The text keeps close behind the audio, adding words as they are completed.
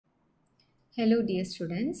Hello dear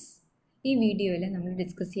students. ഈ വീഡിയോയിൽ നമ്മൾ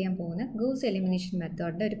ഡിസ്കസ് ചെയ്യാൻ പോകുന്ന ഗോസ് എലിമിനേഷൻ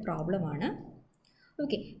മെത്തേഡിൻ്റെ ഒരു പ്രോബ്ലമാണ്.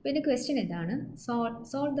 ഓക്കെ, അപ്പോൾ ഇതിൻ്റെ ക്വസ്റ്റ്യൻ ഇതാണ്: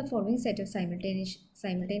 solve the following set of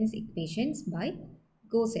simultaneous equations by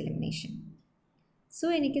goes elimination. So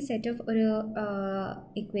എനിക്ക് സെറ്റ് ഓഫ് ഒരു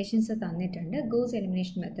ഇക്വേഷൻസ് തന്നിട്ടുണ്ട്. ഗോസ്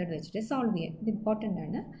എലിമിനേഷൻ മെത്തേഡ് വെച്ചിട്ട് സോൾവ് ചെയ്യാൻ ഇത് ഇമ്പോർട്ടൻ്റ്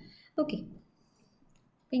ആണ്. ഓക്കെ,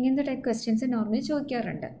 ഇങ്ങനത്തെ ടൈപ്പ് ക്വസ്റ്റ്യൻസ് നോർമലി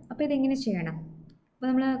ചോദിക്കാറുണ്ട്. അപ്പോൾ ഇതെങ്ങനെ ചെയ്യണം? അപ്പോൾ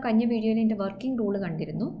നമ്മൾ കഴിഞ്ഞ വീഡിയോയിൽ എൻ്റെ വർക്കിംഗ് റൂൾ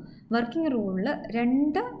കണ്ടിരുന്നു. വർക്കിംഗ് റൂളിൽ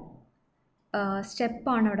രണ്ട്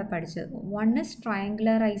സ്റ്റെപ്പാണ് അവിടെ പഠിച്ചത്. One is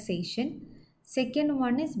ട്രയാങ്കുലറൈസേഷൻ, second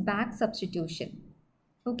one is back substitution.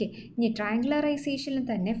 Okay, ഇനി ട്രയാങ്കുലറൈസേഷനിൽ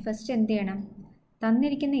തന്നെ ഫസ്റ്റ് എന്ത് ചെയ്യണം?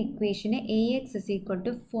 തന്നിരിക്കുന്ന ഇക്വേഷനെ AX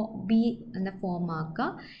 = B എന്ന ഫോം ആക്കുക.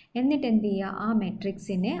 എന്നിട്ട് എന്ത് ചെയ്യുക? ആ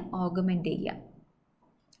മെട്രിക്സിനെ ഓഗ്മെൻറ്റ് ചെയ്യുക.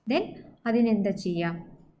 ദെൻ അതിനെന്താ ചെയ്യുക?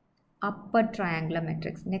 Upper triangular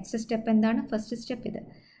matrix. Next step എന്താണ്? ഫസ്റ്റ് സ്റ്റെപ്പ് ഇത്.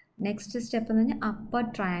 നെക്സ്റ്റ് സ്റ്റെപ്പ് എന്ന് പറഞ്ഞാൽ അപ്പർ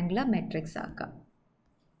ട്രയാങ്കുലർ മെട്രിക്സ് ആക്കുക.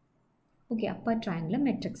 ഓക്കെ, അപ്പർ ട്രയാങ്കുലർ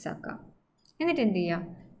മെട്രിക്സ് ആക്കുക. എന്നിട്ട് എന്ത്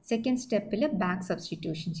ചെയ്യുക? സെക്കൻഡ് സ്റ്റെപ്പിൽ ബാക്ക്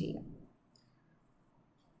സബ്സ്റ്റിറ്റ്യൂഷൻ ചെയ്യുക.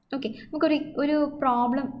 ഓക്കെ, നമുക്കൊരു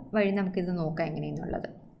പ്രോബ്ലം വഴി നമുക്കിത് നോക്കാം എങ്ങനെയെന്നുള്ളത്.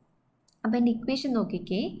 അപ്പോൾ എൻ്റെ ഇക്വേഷൻ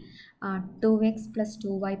നോക്കിക്കേ. 2x +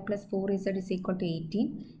 2y + 4z = 18,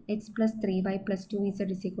 x + 3y +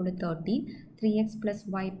 2z = 13, 3x +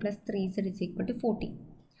 y + 3z = 14.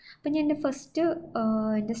 അപ്പോൾ ഞാൻ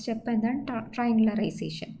എൻ്റെ സ്റ്റെപ്പ് എന്താണ്?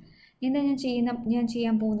 ട്രയാങ്കുലറൈസേഷൻ. എന്താ ഞാൻ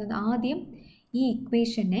ചെയ്യാൻ പോകുന്നത്? ആദ്യം ഈ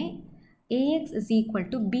ഇക്വേഷനെ AX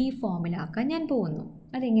 = B ഫോമിലാക്കാൻ ഞാൻ പോകുന്നു.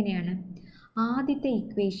 അതെങ്ങനെയാണ്? ആദ്യത്തെ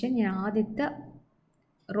ഇക്വേഷൻ ഞാൻ ആദ്യത്തെ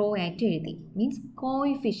റോ ആയിട്ട് എഴുതി. Means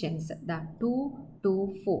coefficients 2, 2,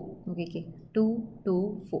 4. നോക്കിക്കേ, 2, 2,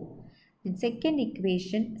 4. സെക്കൻഡ്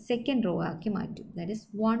ഇക്വേഷൻ സെക്കൻഡ് റോ ആക്കി മാറ്റും. That is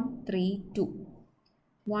 1, 3, 2.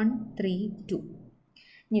 1, 3, 2.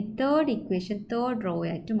 ഇനി തേർഡ് ഇക്വേഷൻ തേർഡ് റോ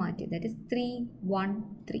ആയിട്ട് മാറ്റി. That is 3, 1,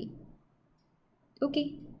 3. ഓക്കെ,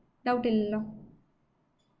 ഡൗട്ട് ഇല്ലല്ലോ?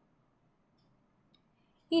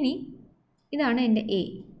 ഇനി ഇതാണ് എൻ്റെ A,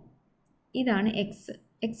 ഇതാണ് എക്സ്.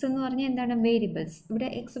 എക്സ് എന്ന് പറഞ്ഞാൽ എന്താണ്? വേരിയബിൾസ്. ഇവിടെ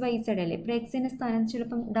XY Z അല്ലേ. ഇവിടെ എക്സിൻ്റെ സ്ഥാനം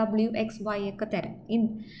ചിലപ്പം WXY ഒക്കെ തരാം.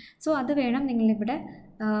 സോ അത് വേണം നിങ്ങളിവിടെ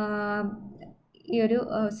ഈ ഒരു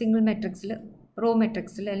സിംഗിൾ മെട്രിക്സിൽ, റോ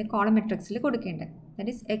മെട്രിക്സിൽ അല്ലെങ്കിൽ കോളം മെട്രിക്സിൽ കൊടുക്കേണ്ടത്.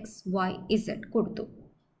 ദാറ്റ് ഈസ് XYZ കൊടുത്തു.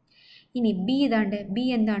 ഇനി B ഇതാണ്ട്. B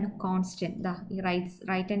എന്താണ്? കോൺസ്റ്റൻറ്റ്. ഈ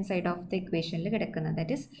right hand side of the ഇക്വേഷനിൽ കിടക്കുന്നത്.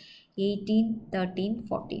 That is 18, 13,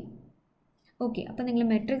 14. ഓക്കെ, അപ്പോൾ നിങ്ങൾ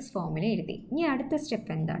മെട്രിക്സ് ഫോമിൽ എഴുതി. ഇനി അടുത്ത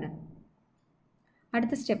സ്റ്റെപ്പ്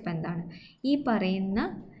എന്താണ്? ഈ പറയുന്ന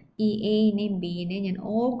ഈ എനെയും ബിനെയും ഞാൻ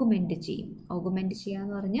ഓഗ്മെൻറ്റ് ചെയ്യും. ഓഗ്മെൻറ്റ് ചെയ്യുക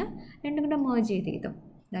എന്ന് പറഞ്ഞാൽ രണ്ടും കൂടെ മേർജ് ചെയ്തു.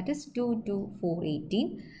 That is 2, 2, 4, 18.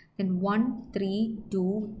 Then 1, 3, 2,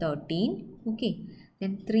 13. Okay,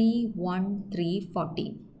 then 3, 1, 3,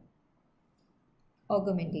 14.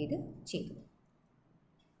 Augment ചെയ്തു.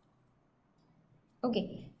 ഓക്കെ,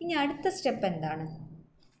 ഇനി അടുത്ത സ്റ്റെപ്പ് എന്താണ്?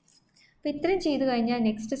 അപ്പോൾ ഇത്രയും ചെയ്ത് കഴിഞ്ഞാൽ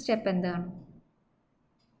നെക്സ്റ്റ് സ്റ്റെപ്പ് എന്താണ്?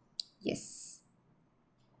 യെസ്,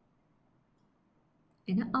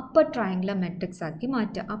 ഇതിനെ അപ്പർ ട്രയാങ്കുലർ മെട്രിക്സ് ആക്കി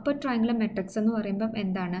മാറ്റുക. അപ്പർ ട്രയാങ്കുലർ മെട്രിക്സ് എന്ന് പറയുമ്പം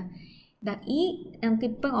എന്താണ്? ഈ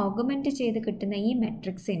നമുക്കിപ്പോൾ ഓഗ്മെൻറ്റ് ചെയ്ത് കിട്ടുന്ന ഈ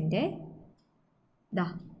മെട്രിക്സിൻ്റെ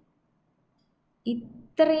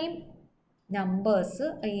ഇത്രയും നമ്പേഴ്സ്,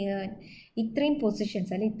 ഇത്രയും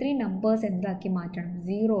പൊസിഷൻസ് അല്ലെങ്കിൽ ഇത്രയും നമ്പേഴ്സ് എന്താക്കി മാറ്റണം?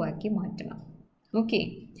 0 ആക്കി മാറ്റണം. ഓക്കെ,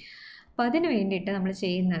 അപ്പോൾ അതിന് വേണ്ടിയിട്ട് നമ്മൾ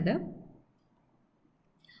ചെയ്യുന്നത്,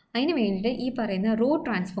 അതിന് വേണ്ടിയിട്ട് ഈ പറയുന്ന റോ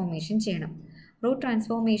ട്രാൻസ്ഫോർമേഷൻ ചെയ്യണം. റോ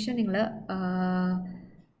ട്രാൻസ്ഫോർമേഷൻ നിങ്ങൾ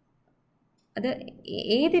അത്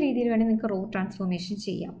ഏത് രീതിയിൽ വേണമെങ്കിൽ നിങ്ങൾക്ക് റോ ട്രാൻസ്ഫോർമേഷൻ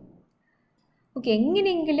ചെയ്യാം. ഓക്കെ,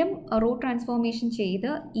 എങ്ങനെയെങ്കിലും റോ ട്രാൻസ്ഫോർമേഷൻ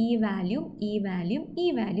ചെയ്ത് ഈ വാല്യൂം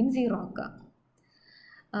 0 ആക്കുക.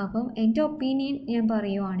 അപ്പം എൻ്റെ ഒപ്പീനിയൻ ഞാൻ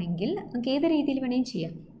പറയുവാണെങ്കിൽ നമുക്ക് ഏത് രീതിയിൽ വേണമെങ്കിലും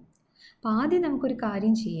ചെയ്യാം. അപ്പോൾ ആദ്യം നമുക്കൊരു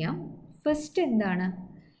കാര്യം ചെയ്യാം. ഫസ്റ്റ് എന്താണ്?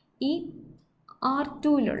 ഈ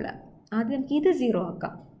R2ലുള്ള ആദ്യം നമുക്ക് ഇത് 0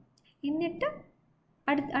 ആക്കാം. എന്നിട്ട്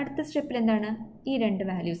അടുത്ത സ്റ്റെപ്പിൽ എന്താണ്? ഈ രണ്ട്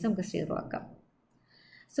വാല്യൂസ് നമുക്ക് 0 ആക്കാം.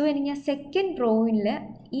 സോ ഇനി ഞാൻ സെക്കൻഡ് റോയിൽ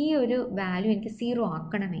ഈ ഒരു വാല്യൂ എനിക്ക് 0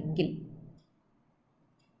 ആക്കണമെങ്കിൽ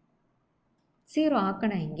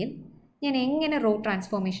ഞാൻ എങ്ങനെ റോ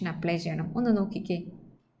ട്രാൻസ്ഫോർമേഷൻ അപ്ലൈ ചെയ്യണം? ഒന്ന് നോക്കിക്കേ.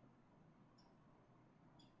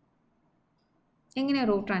 എങ്ങനെ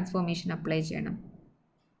റോ ട്രാൻസ്ഫോർമേഷൻ അപ്ലൈ ചെയ്യണം?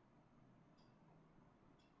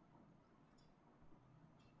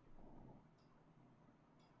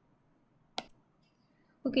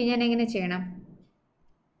 ഓക്കെ, ഞാൻ എങ്ങനെ ചെയ്യണം?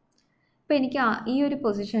 ഇപ്പോൾ എനിക്ക് ഈ ഒരു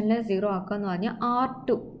പൊസിഷനിൽ 0 ആക്കുക എന്ന് പറഞ്ഞാൽ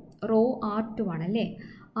റോ R2 ആണല്ലേ.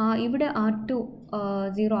 ഇവിടെ R2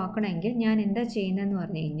 0 ആക്കണമെങ്കിൽ ഞാൻ എന്താ ചെയ്യുന്നതെന്ന്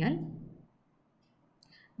പറഞ്ഞു കഴിഞ്ഞാൽ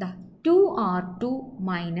 2R2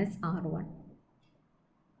 - R1.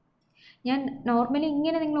 ഞാൻ നോർമലി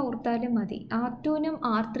ഇങ്ങനെ നിങ്ങൾ ഓർത്താലും മതി. R2നും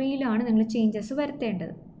R3യിലാണ് നിങ്ങൾ ചേഞ്ചസ്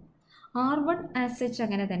വരുത്തേണ്ടത്. R1 ആസ് സച്ച്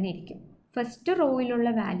അങ്ങനെ തന്നെ ഇരിക്കും. ഫസ്റ്റ് റോയിലുള്ള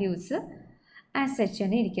വാല്യൂസ് ആസ് സച്ച്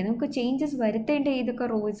തന്നെ ഇരിക്കും. നമുക്ക് ചേഞ്ചസ് വരുത്തേണ്ട ഏതൊക്കെ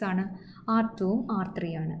റോയ്സ് ആണ്? R2ഉം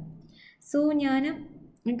R3 ആണ്. സോ ഞാൻ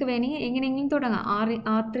നിങ്ങൾക്ക് വേണമെങ്കിൽ എങ്ങനെയെങ്കിലും തുടങ്ങാം.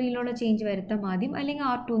 R3യിലുള്ള ചേഞ്ച് വരുത്താം ആദ്യം, അല്ലെങ്കിൽ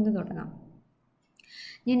R2 തുടങ്ങാം.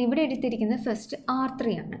 ഞാൻ ഇവിടെ എടുത്തിരിക്കുന്നത് ഫസ്റ്റ്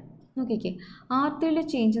R3 ആണ്. നോക്കിക്കേ, R3യിലെ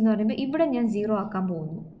ചേഞ്ച് എന്ന് പറയുമ്പോൾ ഇവിടെ ഞാൻ 0 ആക്കാൻ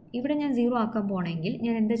പോകുന്നു. ഇവിടെ ഞാൻ 0 ആക്കാൻ പോകണമെങ്കിൽ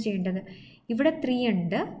ഞാൻ എന്താ ചെയ്യേണ്ടത്? ഇവിടെ 3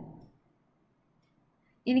 ഉണ്ട്.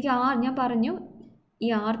 എനിക്ക് ഞാൻ പറഞ്ഞു ഈ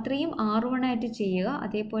R3യും R1 ആയിട്ട് ചെയ്യുക,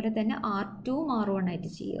 അതേപോലെ തന്നെ R2ഉം R1 ആയിട്ട്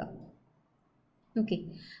ചെയ്യുക. ഓക്കെ,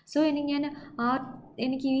 സോ ഇനി ഞാൻ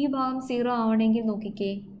എനിക്ക് ഈ ഭാഗം 0 ആവണമെങ്കിൽ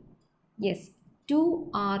നോക്കിക്കേ, യെസ്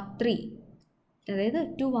 2R3, അതായത്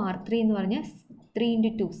 2R3 എന്ന് പറഞ്ഞാൽ 3 ×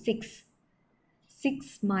 2 6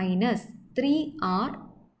 മൈനസ്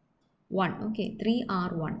 3R1. ഓക്കെ,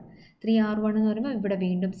 3R1 എന്ന് പറയുമ്പോൾ ഇവിടെ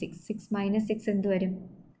വീണ്ടും 6 മൈനസ് 6 എന്ത് വരും?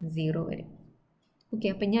 0 വരും. ഓക്കെ,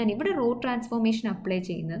 അപ്പം ഞാൻ ഇവിടെ റോ ട്രാൻസ്ഫോർമേഷൻ അപ്ലൈ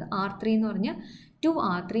ചെയ്യുന്നത് R3 എന്ന് പറഞ്ഞാൽ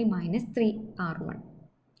 2R3 മൈനസ് 3R1.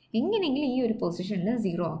 എങ്ങനെയെങ്കിലും ഈ ഒരു പൊസിഷനിൽ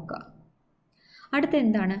 0 ആക്കുക. അടുത്ത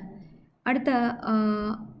എന്താണ്? അടുത്ത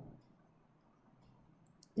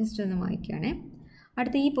ജസ്റ്റ് ഒന്ന് വായിക്കുകയാണേ.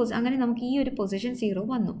 അടുത്ത ഈ അങ്ങനെ നമുക്ക് ഈ ഒരു പൊസിഷൻ 0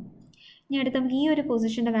 വന്നു. ഇനി അടുത്ത് നമുക്ക് ഈ ഒരു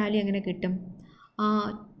പൊസിഷൻ്റെ വാല്യൂ എങ്ങനെ കിട്ടും?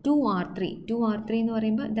 2R3 എന്ന്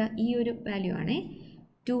പറയുമ്പോൾ ഇതാ ഈ ഒരു വാല്യൂ ആണേ.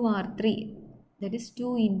 2R3 that is 2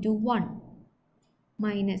 × 1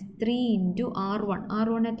 minus 3 ×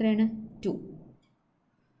 R1 എത്രയാണ്? 2.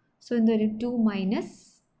 സോ എന്തൊരു 2 മൈനസ്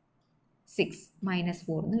 6 മൈനസ്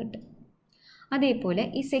 4 എന്ന് കിട്ടും. അതേപോലെ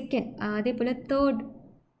ഈ അതേപോലെ തേർഡ്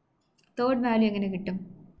വാല്യൂ എങ്ങനെ കിട്ടും?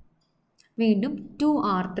 വീണ്ടും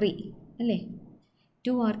 2R3 അല്ലേ?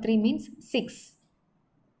 2R3 means 6.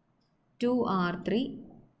 2R3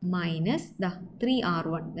 minus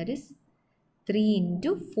 3R1 that is 3 ×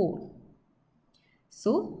 4.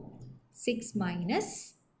 So 6 minus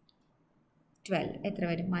 12 എത്ര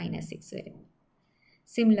വരും? മൈനസ് 6 വരും.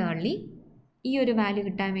 സിമിലർലി ഈ ഒരു വാല്യൂ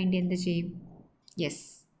കിട്ടാൻ വേണ്ടി എന്ത് ചെയ്യും? Yes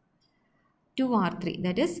 2R3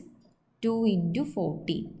 that is 2 ×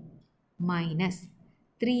 14 minus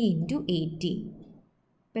 3 × 18.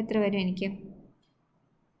 അപ്പോൾ എത്ര വരും എനിക്ക്?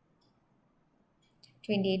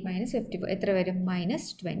 28 മൈനസ് 54 എത്ര വരും? മൈനസ്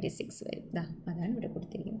 26 വരും. അതാണ് ഇവിടെ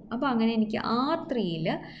കൊടുത്തിരിക്കുന്നത്. അപ്പോൾ അങ്ങനെ എനിക്ക് R3യിൽ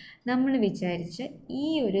നമ്മൾ വിചാരിച്ച ഈ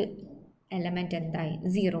ഒരു എലമെൻറ്റ് എന്തായി?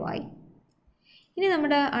 0 ആയി. ഇനി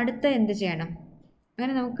നമ്മുടെ അടുത്ത എന്ത് ചെയ്യണം?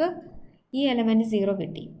 അങ്ങനെ നമുക്ക് ഈ എലമെൻറ്റ് 0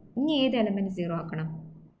 കിട്ടി. ഇനി ഏത് എലമെൻറ്റ് 0 ആക്കണം?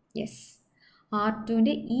 യെസ്,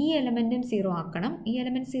 R2ൻ്റെ ഈ എലമെൻറ്റും 0 ആക്കണം. ഈ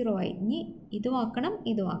എലമെൻറ്റ് 0 ആയി. ഇനി ഇതും ആക്കണം.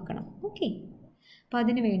 ഓക്കെ, അപ്പോൾ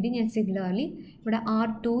അതിന് വേണ്ടി ഞാൻ സിമിലർലി ഇവിടെ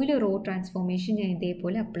R2യിൽ റോ ട്രാൻസ്ഫോർമേഷൻ ഞാൻ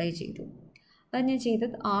ഇതേപോലെ അപ്ലൈ ചെയ്തു. അത് ഞാൻ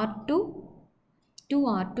ചെയ്തത് R2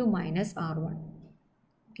 മൈനസ് R1.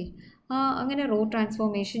 ഓക്കെ, അങ്ങനെ റോ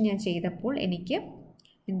ട്രാൻസ്ഫോർമേഷൻ ഞാൻ ചെയ്തപ്പോൾ എനിക്ക്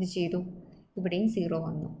എന്ത് ചെയ്തു? ഇവിടെയും 0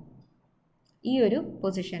 വന്നു. ഈ ഒരു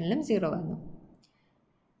പൊസിഷനിലും 0 വന്നു.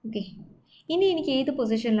 ഓക്കെ, ഇനി എനിക്ക് ഏത്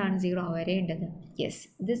പൊസിഷനിലാണ് 0 വരേണ്ടത്? യെസ്,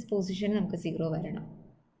 ദിസ് പൊസിഷനിൽ നമുക്ക് 0 വരണം.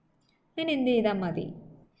 ഞാൻ എന്ത് ചെയ്താൽ മതി?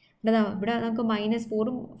 ഇവിടെ നമുക്ക് മൈനസ്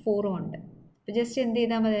 4ഉം 4ഉം ഉണ്ട്. അപ്പോൾ ജസ്റ്റ് എന്ത്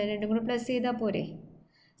ചെയ്താൽ മതി? രണ്ടും കൂടെ പ്ലസ് ചെയ്താൽ പോരെ.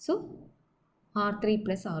 സോ R3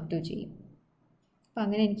 + R2 ചെയ്യും. അപ്പോൾ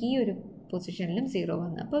അങ്ങനെ എനിക്ക് ഈ ഒരു പൊസിഷനിലും 0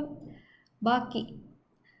 വന്നു. അപ്പോൾ ബാക്കി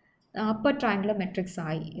അപ്പർ ട്രയാങ്കുലർ മെട്രിക്സ്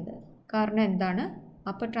ആയി ഇത്. കാരണം എന്താണ്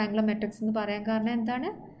അപ്പർ ട്രയാങ്കുലർ മെട്രിക്സ് എന്ന് പറയാൻ കാരണം എന്താണ്?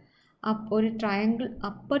 ഒരു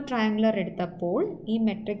അപ്പർ ട്രയാങ്കുലർ എടുത്തപ്പോൾ, ഈ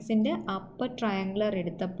മെട്രിക്സിൻ്റെ അപ്പർ ട്രയാങ്കുലർ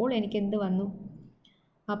എടുത്തപ്പോൾ എനിക്ക് എന്ത് വന്നു?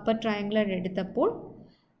 അപ്പർ ട്രയാങ്കുലർ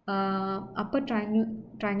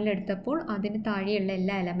എടുത്തപ്പോൾ അതിന് താഴെയുള്ള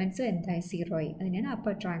എല്ലാ എലമെൻറ്റ്സും എന്തായി? 0 ആയി. അതിനാണ്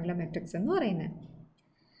അപ്പർ ട്രയാങ്കുലർ മെട്രിക്സ് എന്ന് പറയുന്നത്.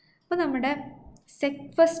 അപ്പോൾ നമ്മുടെ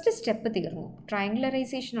ഫസ്റ്റ് സ്റ്റെപ്പ് തീർന്നു.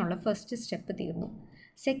 ട്രയാങ്കുലറൈസേഷനുള്ള ഫസ്റ്റ് സ്റ്റെപ്പ് തീർന്നു.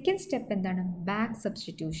 സെക്കൻഡ് സ്റ്റെപ്പ് എന്താണ്? ബാക്ക്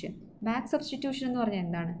സബ്സ്റ്റിറ്റ്യൂഷൻ എന്ന് പറഞ്ഞാൽ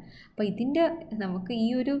എന്താണ്? അപ്പോൾ ഇതിൻ്റെ നമുക്ക് ഈ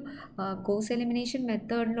ഒരു ഗോസ് എലിമിനേഷൻ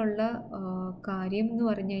മെത്തേഡിലുള്ള കാര്യം എന്ന്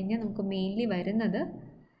പറഞ്ഞു കഴിഞ്ഞാൽ നമുക്ക് മെയിൻലി വരുന്നത്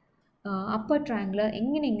അപ്പർ ട്രയാങ്കുലർ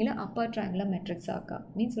എങ്ങനെയെങ്കിലും അപ്പർ ട്രയാങ്കുലർ മെട്രിക്സ് ആക്കാം.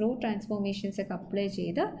 മീൻസ് റോ ട്രാൻസ്ഫോർമേഷൻസ് ഒക്കെ അപ്ലൈ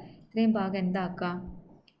ചെയ്ത് ഇത്രയും ഭാഗം എന്താക്കാം?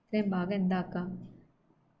 ഇത്രയും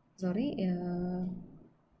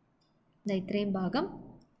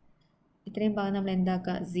ഭാഗം നമ്മൾ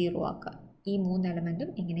എന്താക്കുക? 0 ആക്കുക. ഈ 3 എലമെൻറ്റും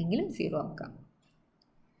എങ്ങനെയെങ്കിലും 0 ആക്കാം.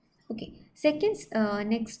 ഓക്കെ, സെക്കൻഡ്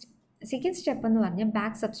സ്റ്റെപ്പ് എന്ന് പറഞ്ഞാൽ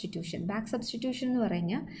ബാക്ക് സബ്സ്റ്റിറ്റ്യൂഷൻ എന്ന്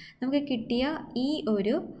പറഞ്ഞാൽ നമുക്ക് കിട്ടിയ ഈ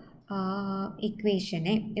ഒരു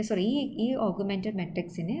ഈ ഓഗ്മെൻറ്റഡ്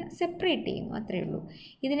മെട്രിക്സിനെ സെപ്പറേറ്റ് ചെയ്യുന്നു, അത്രയേ ഉള്ളൂ.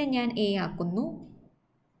 ഇതിനെ ഞാൻ A ആക്കുന്നു.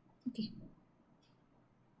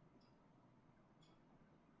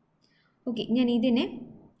 ഓക്കെ, ഞാൻ ഇതിനെ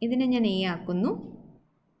ഞാൻ A ആക്കുന്നു.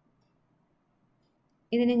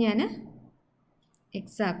 ഇതിനെ ഞാൻ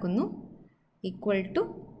എക്സ് ആക്കുന്നു ഈക്വൽ ടു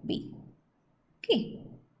ബി. ഓക്കെ,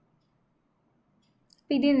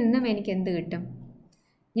 അപ്പോൾ ഇതിൽ നിന്നും എനിക്ക് എന്ത് കിട്ടും?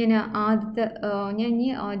 ഞാൻ ആദ്യത്തെ ഞാൻ ഇനി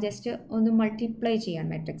ജസ്റ്റ് ഒന്ന് മൾട്ടിപ്ലൈ ചെയ്യാൻ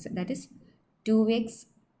matrix. That is 2x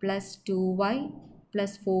 + 2y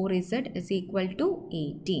 + 4z is equal to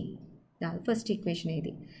 18. ഇതാണ് ഫസ്റ്റ് ഇക്വേഷൻ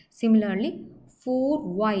എഴുതി. Similarly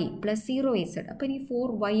 4y + 0z. അപ്പോൾ ഇനി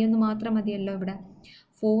 4y ഒന്ന് മാത്രം മതിയല്ലോ ഇവിടെ.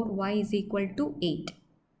 4y is equal to 8.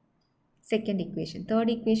 Second equation.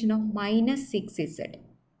 Third ഇക്വേഷനോ -6z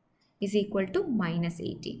is equal to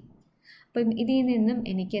 -18. അപ്പം ഇതിൽ നിന്നും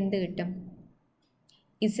എനിക്ക് എന്ത് കിട്ടും?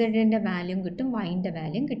 ഇസഡിൻ്റെ വാല്യൂ കിട്ടും, വൈൻ്റെ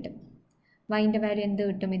വാല്യൂ കിട്ടും. വൈൻ്റെ വാല്യൂ എന്ത്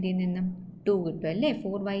കിട്ടും? ഇതിൽ നിന്നും 2 കിട്ടും അല്ലേ.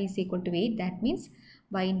 4y is equal to 8. That means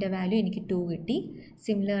വൈൻ്റെ value എനിക്ക് 2 കിട്ടി.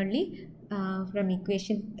 സിമിലർലി ഫ്രം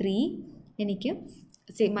ഇക്വേഷൻ 3 എനിക്ക്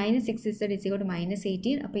 -6z is equal to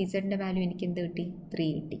 -18. അപ്പോൾ ഇസഡിൻ്റെ വാല്യൂ എനിക്ക് എന്ത് കിട്ടി? 3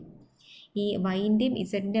 കിട്ടി. ഈ വൈൻ്റെയും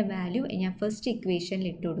ഇസഡിൻ്റെ വാല്യൂ ഞാൻ ഫസ്റ്റ് ഇക്വേഷനിൽ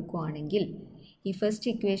ഇട്ട് കൊടുക്കുകയാണെങ്കിൽ, ഈ ഫസ്റ്റ്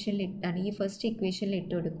ഇക്വേഷനിൽ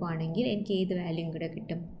ഇട്ട് കൊടുക്കുകയാണെങ്കിൽ എനിക്ക് ഏത് വാല്യൂ കൂടെ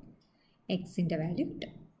കിട്ടും? എക്സിൻ്റെ വാല്യൂ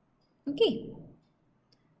കിട്ടും. ഓക്കെ,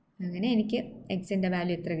 അങ്ങനെ എനിക്ക് എക്സിൻ്റെ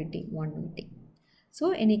വാല്യൂ എത്ര കിട്ടി? 1 കിട്ടി. സോ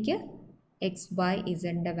എനിക്ക് എക്സ് വൈ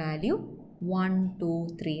ഇസഡിൻ്റെ വാല്യൂ 1, 2,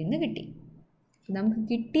 3 എന്ന് കിട്ടി. നമുക്ക്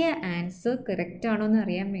കിട്ടിയ ആൻസർ കറക്റ്റ് ആണോ എന്ന്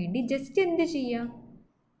അറിയാൻ വേണ്ടി ജസ്റ്റ് എന്ത് ചെയ്യുക?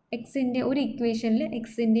 എക്സിൻ്റെ ഒരു ഇക്വേഷനിൽ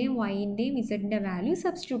എക്സിൻ്റെയും വൈൻ്റെയും ഇസഡിൻ്റെ വാല്യൂ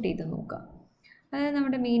സബ്സ്റ്റിറ്റ്യൂട്ട് ചെയ്ത് നോക്കുക. അതായത്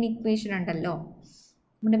നമ്മുടെ മെയിൻ ഇക്വേഷൻ ഉണ്ടല്ലോ,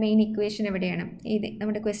 നമ്മുടെ മെയിൻ ഇക്വേഷൻ എവിടെയാണ്? ഇത്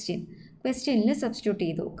നമ്മുടെ ക്വസ്റ്റ്യനിൽ സബ്സ്റ്റിറ്റ്യൂട്ട്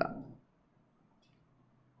ചെയ്ത് നോക്കുക.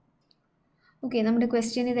 ഓക്കെ, നമ്മുടെ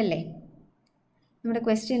ക്വസ്റ്റ്യൻ ഇതല്ലേ. നമ്മുടെ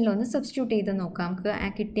ക്വസ്റ്റ്യനിലൊന്ന് സബ്സ്റ്റിറ്റ്യൂട്ട് ചെയ്ത് നോക്കാം.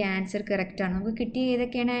 നമുക്ക് കിട്ടിയ ആൻസർ കറക്റ്റാണ്. നമുക്ക് കിട്ടിയ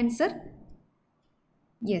ഏതൊക്കെയാണ് ആൻസർ?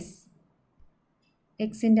 യെസ്,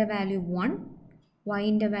 എക്സിൻ്റെ വാല്യൂ 1,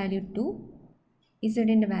 വൈൻ്റെ വാല്യൂ 2,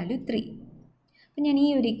 ഇസഡിൻ്റെ വാല്യൂ 3. അപ്പം ഞാൻ ഈ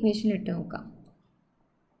ഒരു ഇക്വേഷനിൽ ഇട്ട് നോക്കാം.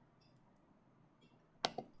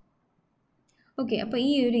 ഓക്കെ, അപ്പോൾ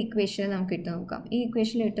ഈ ഒരു ഇക്വേഷൻ നമുക്ക് ഇട്ട് നോക്കാം. ഈ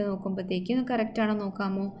ഇക്വേഷനിൽ ഇട്ട് നോക്കുമ്പോഴത്തേക്കും കറക്റ്റ് ആണോ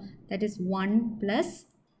നോക്കാമോ? ദാറ്റ് ഈസ് 1 പ്ലസ്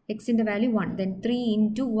എക്സിൻ്റെ value 1, then 3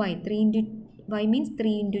 into y. 3 into y means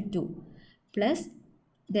 3 into 2 plus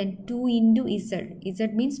then 2 into z. Z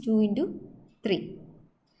means 2 into 3.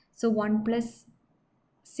 So 1 plus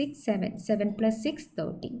 6, 7. 7 plus 6,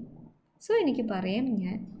 13. So എനിക്ക് പറയാം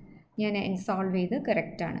ഞാൻ സോൾവ് ചെയ്ത്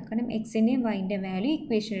കറക്റ്റാണ്. കാരണം എക്സിൻ്റെയും വൈൻ്റെ വാല്യൂ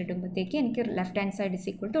ഇക്വേഷൻ ഇടുമ്പോഴത്തേക്ക് എനിക്ക് left hand side is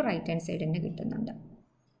equal to right hand side തന്നെ കിട്ടുന്നുണ്ട്.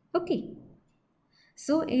 Okay,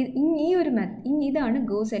 so ഇതാണ്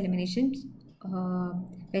ഗോസ് എലിമിനേഷൻ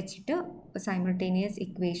വെച്ചിട്ട് സൈമിൾട്ടേനിയസ്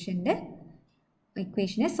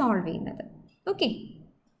ഇക്വേഷനെ സോൾവ് ചെയ്യുന്നത്. Okay,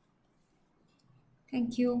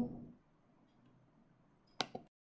 thank you.